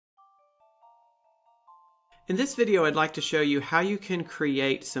In this video, I'd like to show you how you can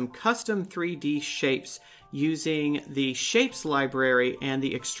create some custom 3D shapes using the Shapes library and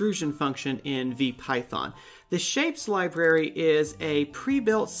the extrusion function in VPython. The Shapes library is a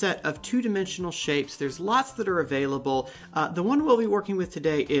pre-built set of two-dimensional shapes. There's lots that are available. The one we'll be working with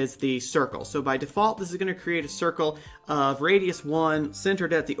today is the circle. So by default, this is going to create a circle of radius 1,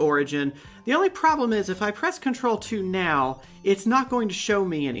 centered at the origin. The only problem is if I press Ctrl 2 now, it's not going to show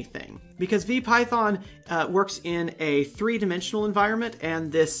me anything, because VPython works in a three-dimensional environment,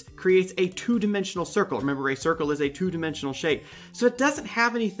 and this creates a two-dimensional circle. Remember, a circle is a two-dimensional shape, so it doesn't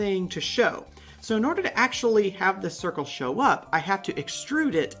have anything to show. So in order to actually have this circle show up, I have to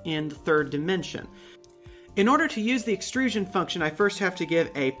extrude it in the third dimension. In order to use the extrusion function, I first have to give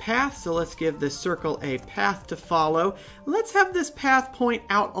a path. So let's give this circle a path to follow. Let's have this path point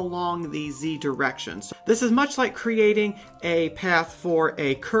out along the Z direction. So this is much like creating a path for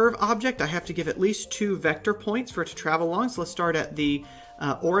a curve object. I have to give at least 2 vector points for it to travel along. So let's start at the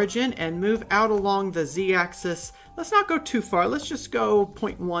origin and move out along the Z-axis. Let's not go too far. Let's just go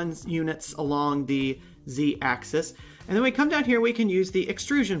 0.1 units along the Z-axis. And then we come down here, we can use the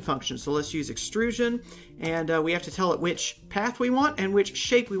extrusion function. So let's use extrusion, and we have to tell it which path we want and which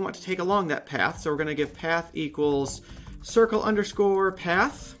shape we want to take along that path. So we're going to give path equals circle underscore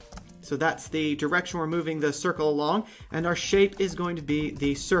path. So that's the direction we're moving the circle along, and our shape is going to be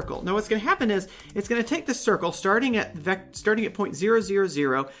the circle. Now what's going to happen is it's going to take the circle starting at point 0, 0,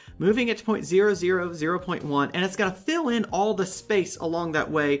 0, moving it to point 0, 0, 0.1, and it's going to fill in all the space along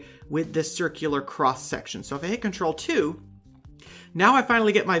that way with this circular cross section. So if I hit Ctrl 2, now I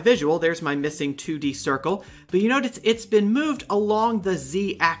finally get my visual. There's my missing 2D circle. But you notice it's been moved along the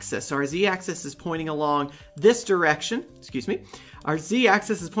Z-axis. So our Z-axis is pointing along this direction. Excuse me. Our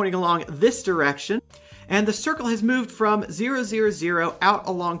Z-axis is pointing along this direction. And the circle has moved from 0, 0, 0 out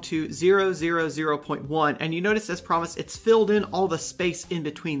along to 0, 0, 0.1. And you notice, as promised, it's filled in all the space in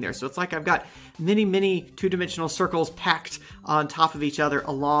between there. So it's like I've got many two-dimensional circles packed on top of each other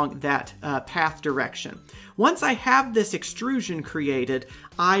along that path direction. Once I have this extrusion created,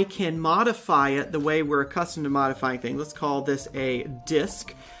 I can modify it the way we're accustomed to modifying things. Let's call this a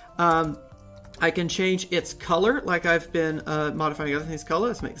disk. I can change its color like I've been modifying other things' color.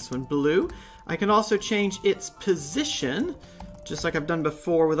 Let's make this one blue. I can also change its position, just like I've done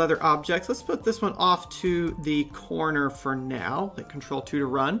before with other objects. Let's put this one off to the corner for now. Hit Ctrl 2 to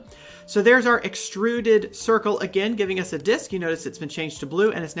run. So there's our extruded circle again, giving us a disk. You notice it's been changed to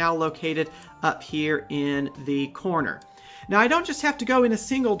blue, and it's now located up here in the corner. Now I don't just have to go in a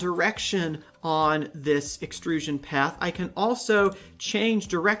single direction on this extrusion path. I can also change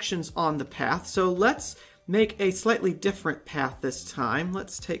directions on the path. So let's make a slightly different path this time.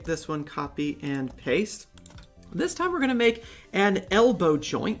 Let's take this one, copy and paste. This time we're going to make an elbow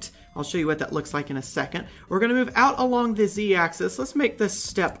joint. I'll show you what that looks like in a second. We're going to move out along the Z-axis. Let's make this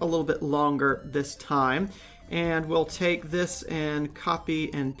step a little bit longer this time. And we'll take this and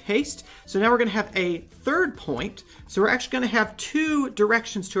copy and paste. So now we're going to have a third point. So we're actually going to have 2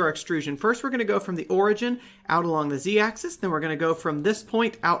 directions to our extrusion. First, we're going to go from the origin out along the Z-axis. Then we're going to go from this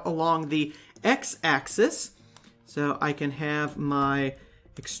point out along the X-axis. So I can have my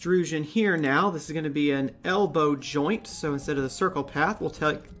extrusion here now. This is going to be an elbow joint. So instead of the circle path,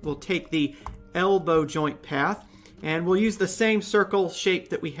 we'll take the elbow joint path. And we'll use the same circle shape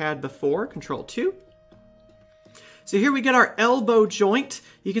that we had before. Ctrl 2. So here we get our elbow joint.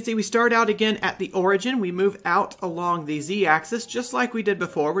 You can see we start out again at the origin. We move out along the Z-axis just like we did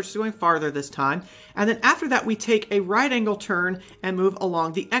before. We're just going farther this time. And then after that, we take a right angle turn and move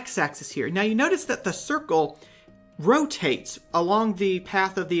along the X-axis here. Now you notice that the circle rotates along the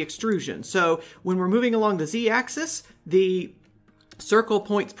path of the extrusion. So when we're moving along the Z-axis, the circle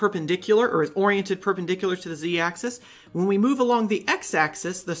points perpendicular, or is oriented perpendicular to the Z-axis. When we move along the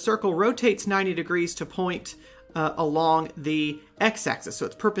X-axis, the circle rotates 90 degrees to point along the X-axis. So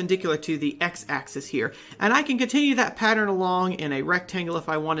it's perpendicular to the X-axis here. And I can continue that pattern along in a rectangle if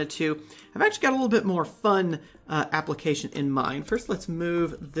I wanted to. I've actually got a little bit more fun application in mind. First, let's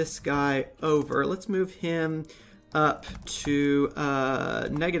move this guy over. Let's move him up to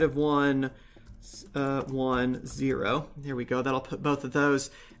 -1, 1, 0. There we go. That'll put both of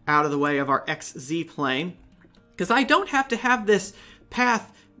those out of the way of our XZ plane. Because I don't have to have this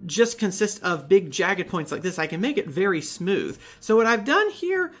path just consist of big jagged points like this. I can make it very smooth. So what I've done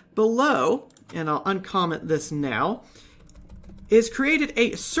here below, and I'll uncomment this now, is created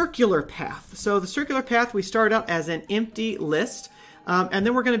a circular path. So the circular path, we start out as an empty list, and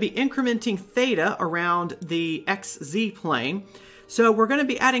then we're going to be incrementing theta around the XZ plane. So we're going to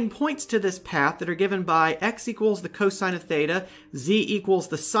be adding points to this path that are given by x equals the cosine of theta, z equals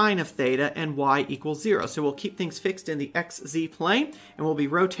the sine of theta, and y equals 0. So we'll keep things fixed in the xz plane, and we'll be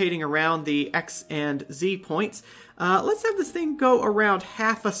rotating around the x and z points. Let's have this thing go around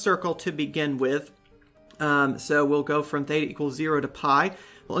half a circle to begin with. So we'll go from theta equals 0 to pi.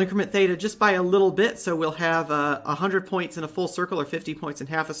 We'll increment theta just by a little bit, so we'll have 100 points in a full circle or 50 points in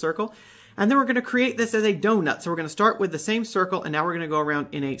half a circle. And then we're going to create this as a donut. So we're going to start with the same circle, and now we're going to go around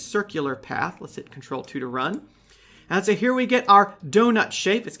in a circular path. Let's hit Control 2 to run. And so here we get our donut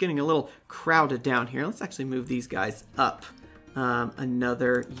shape. It's getting a little crowded down here. Let's actually move these guys up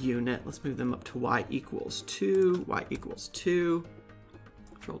another unit. Let's move them up to y equals 2, y equals 2,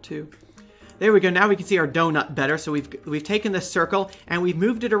 Control 2. There we go. Now we can see our donut better. So we've taken this circle, and we've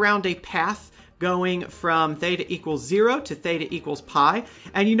moved it around a path going from theta equals 0 to theta equals pi.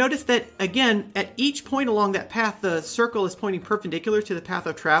 And you notice that, again, at each point along that path, the circle is pointing perpendicular to the path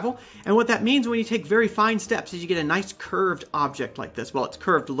of travel. And what that means when you take very fine steps is you get a nice curved object like this. Well, it's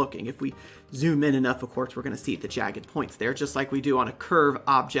curved looking. If we zoom in enough, of course, we're going to see the jagged points there, just like we do on a curve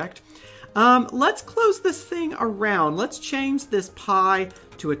object. Let's close this thing around. Let's change this pi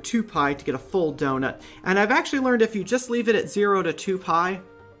to a 2 pi to get a full donut. And I've actually learned if you just leave it at 0 to 2 pi,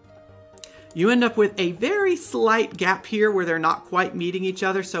 you end up with a very slight gap here where they're not quite meeting each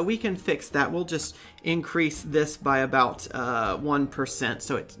other, so we can fix that. We'll just increase this by about 1%,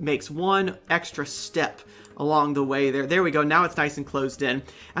 so it makes one extra step along the way there. There we go. Now it's nice and closed in.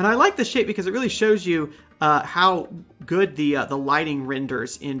 And I like the shape because it really shows you how good the lighting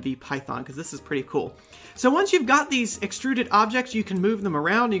renders in VPython, because this is pretty cool. So once you've got these extruded objects, you can move them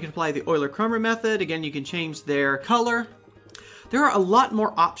around. You can apply the Euler-Kromer method. Again, you can change their color. There are a lot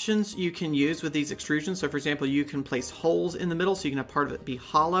more options you can use with these extrusions. So for example, you can place holes in the middle so you can have part of it be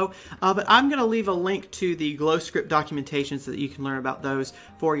hollow. But I'm going to leave a link to the GlowScript documentation so that you can learn about those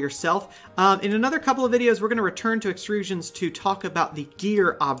for yourself. In another couple of videos, we're going to return to extrusions to talk about the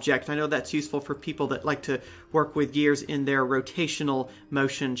gear object. I know that's useful for people that like to work with gears in their rotational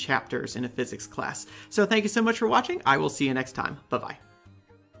motion chapters in a physics class. So thank you so much for watching. I will see you next time. Bye-bye.